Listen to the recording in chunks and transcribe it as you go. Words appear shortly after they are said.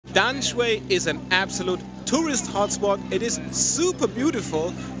Danshui is an absolute tourist hotspot. It is super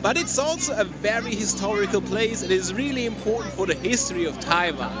beautiful, but it's also a very historical place. It is really important for the history of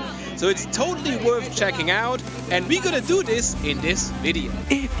Taiwan. So it's totally worth checking out, and we're gonna do this in this video.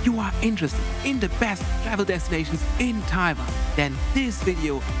 If you are interested in the best travel destinations in Taiwan, then this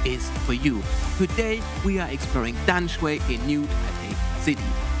video is for you. Today we are exploring Danshui in New Taipei City.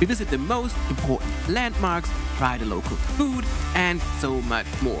 We visit the most important landmarks, try the local food, and so much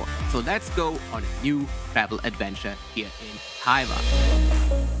more. So let's go on a new travel adventure here in Taiwan.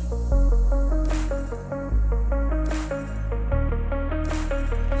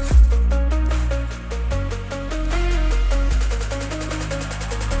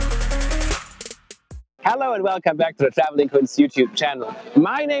 Hello and welcome back to the Traveling Kunst YouTube channel.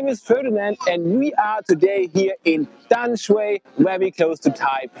 My name is Ferdinand and we are today here in Danshui, very close to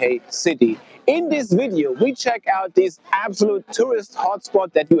Taipei City. In this video, we check out this absolute tourist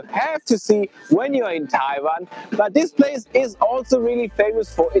hotspot that you have to see when you're in Taiwan. But this place is also really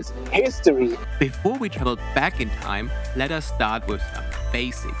famous for its history. Before we travel back in time, let us start with some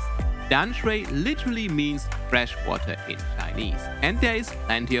basics. Danshui literally means fresh water in Chinese, and there is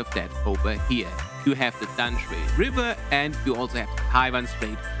plenty of that over here. You have the Danshui River, and you also have the Taiwan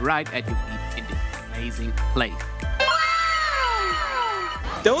Strait right at your feet in this amazing place.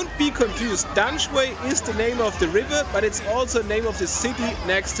 Don't be confused, Danshui is the name of the river, but it's also the name of the city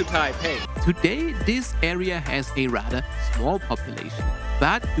next to Taipei. Today, this area has a rather small population,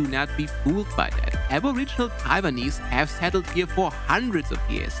 but do not be fooled by that. Aboriginal Taiwanese have settled here for hundreds of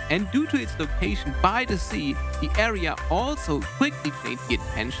years, and due to its location by the sea, the area also quickly changed the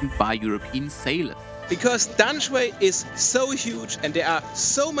attention by European sailors. Because Danshui is so huge and there are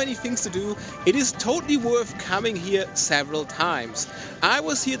so many things to do, it is totally worth coming here several times. I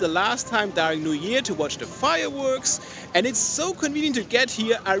was here the last time during New Year to watch the fireworks, and it's so convenient to get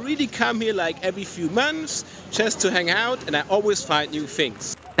here. I really come here like every few months just to hang out, and I always find new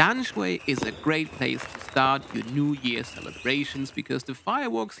things. Danshui is a great place to start your New Year celebrations because the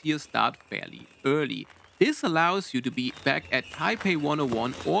fireworks here start fairly early. This allows you to be back at Taipei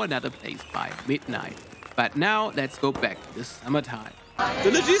 101 or another place by midnight. But now let's go back to the summertime. The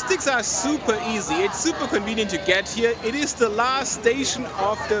logistics are super easy. It's super convenient to get here. It is the last station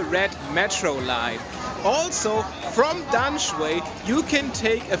of the Red Metro line. Also, from Danshui, you can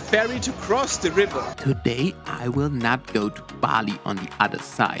take a ferry to cross the river. Today I will not go to Bali on the other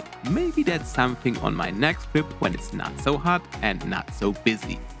side. Maybe that's something on my next trip when it's not so hot and not so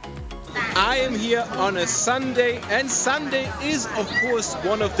busy. I am here on a Sunday, and Sunday is of course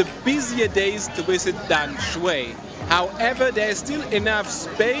one of the busier days to visit Danshui. However, there's still enough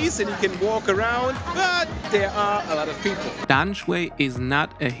space and you can walk around, but there are a lot of people. Danshui is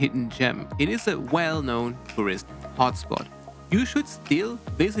not a hidden gem. It is a well-known tourist hotspot. You should still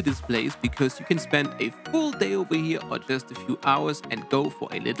visit this place because you can spend a full day over here or just a few hours and go for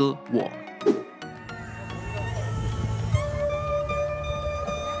a little walk.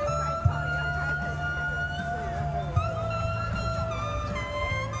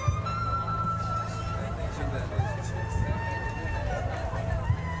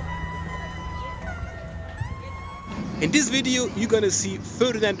 In this video, you're gonna see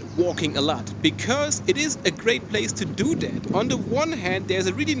Ferdinand walking a lot because it is a great place to do that. On the one hand, there's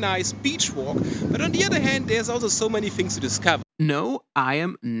a really nice beach walk, but on the other hand, there's also so many things to discover. No, I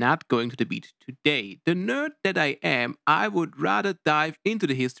am not going to the beach today. The nerd that I am, I would rather dive into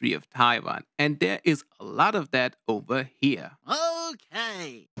the history of Taiwan, and there is a lot of that over here.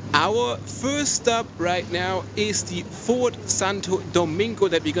 Okay. Our first stop right now is the Fort San Domingo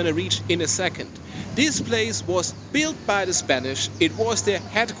that we're gonna reach in a second. This place was built by the Spanish, it was their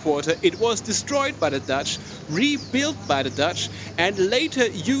headquarters, it was destroyed by the Dutch, rebuilt by the Dutch, and later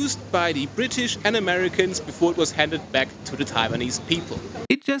used by the British and Americans before it was handed back to the Taiwanese people.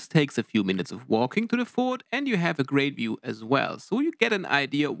 It just takes a few minutes of walking to the fort and you have a great view as well, so you get an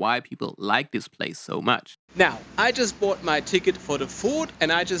idea why people like this place so much. Now, I just bought my ticket for the fort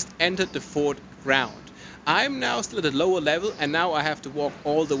and I just entered the fort ground. I'm now still at a lower level and now I have to walk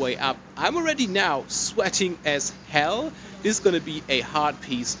all the way up. I'm already now sweating as hell. This is going to be a hard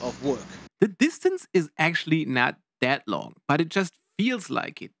piece of work. The distance is actually not that long, but it just feels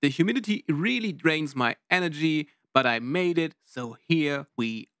like it. The humidity really drains my energy, but I made it, so here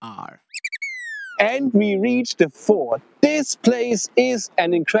we are. And we reached the fort. This place is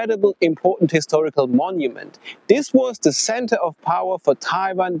an incredible, important historical monument. This was the center of power for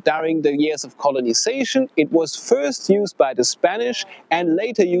Taiwan during the years of colonization. It was first used by the Spanish and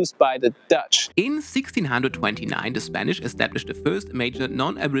later used by the Dutch. In 1629, the Spanish established the first major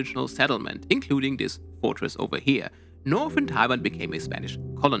non-Aboriginal settlement, including this fortress over here. northern Taiwan became a Spanish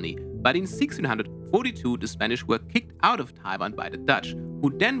colony, but in 1642 the Spanish were kicked out of Taiwan by the Dutch,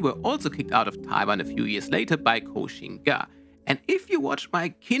 who then were also kicked out of Taiwan a few years later by Koxinga. And if you watch my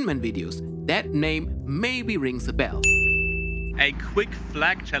Kinmen videos, that name maybe rings a bell. A quick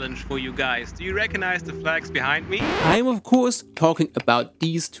flag challenge for you guys. Do you recognize the flags behind me? I'm of course talking about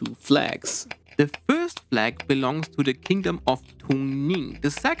these two flags. The first flag belongs to the Kingdom of Tungning.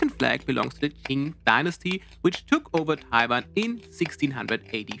 The second flag belongs to the Qing dynasty, which took over Taiwan in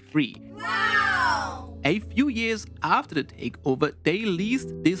 1683. Wow! A few years after the takeover, they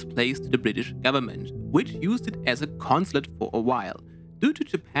leased this place to the British government, which used it as a consulate for a while. Due to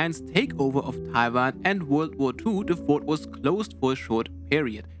Japan's takeover of Taiwan and World War II, the fort was closed for a short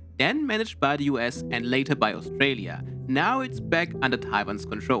period, then managed by the US and later by Australia. Now it's back under Taiwan's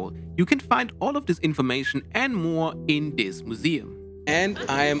control. You can find all of this information and more in this museum. And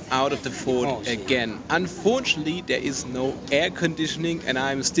I am out of the fort again. Unfortunately, there is no air conditioning and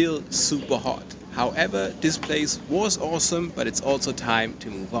I'm still super hot. However, this place was awesome, but it's also time to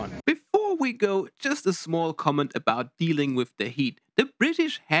move on. Before we go, just a small comment about dealing with the heat. The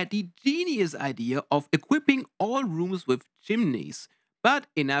British had the genius idea of equipping all rooms with chimneys. But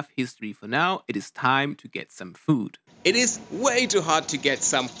enough history for now, it is time to get some food. It is way too hot to get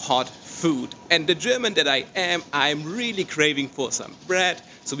some hot food. And the German that I am, I'm really craving for some bread.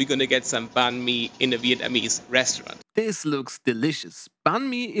 So we're gonna get some banh mi in a Vietnamese restaurant. This looks delicious. Banh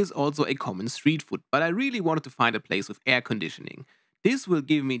mi is also a common street food, but I really wanted to find a place with air conditioning. This will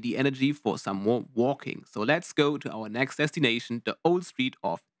give me the energy for some more walking. So let's go to our next destination, the Old Street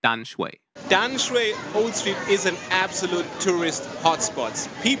of Danshui. Danshui Old Street is an absolute tourist hotspot.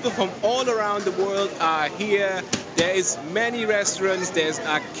 People from all around the world are here. There is many restaurants, there's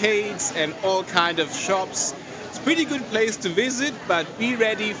arcades and all kind of shops. It's a pretty good place to visit, but be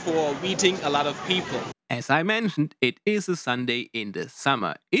ready for meeting a lot of people. As I mentioned, it is a Sunday in the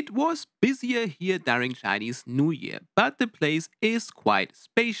summer. It was busier here during Chinese New Year, but the place is quite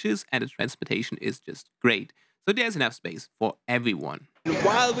spacious and the transportation is just great. So there's enough space for everyone. And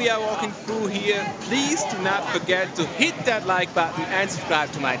while we are walking through here, please do not forget to hit that like button and subscribe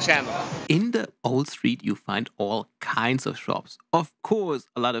to my channel. In the Old Street, you find all kinds of shops. Of course,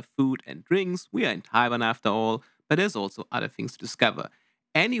 a lot of food and drinks. We are in Taiwan after all, but there's also other things to discover.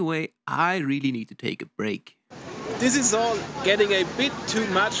 Anyway, I really need to take a break. This is all getting a bit too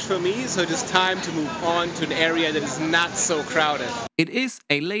much for me, so it is time to move on to an area that is not so crowded. It is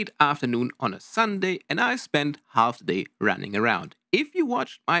a late afternoon on a Sunday and I spent half the day running around. If you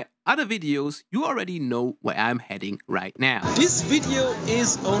watched my other videos, you already know where I'm heading right now. This video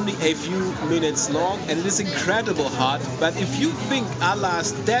is only a few minutes long and it is incredible hot, but if you think I'll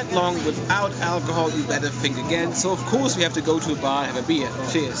last that long without alcohol, you better think again. So of course we have to go to a bar and have a beer.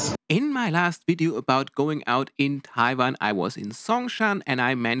 Cheers. In my last video about going out in Taiwan, I was in Songshan and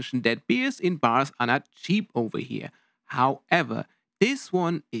I mentioned that beers in bars are not cheap over here. However, this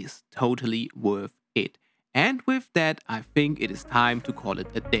one is totally worth it. And with that, I think it is time to call it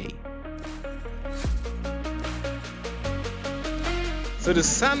a day. So the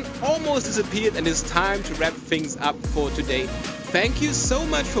sun almost disappeared and it's time to wrap things up for today. Thank you so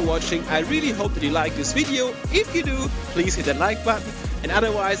much for watching. I really hope that you like this video. If you do, please hit that like button. And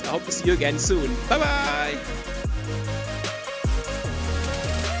otherwise, I hope to see you again soon. Bye bye!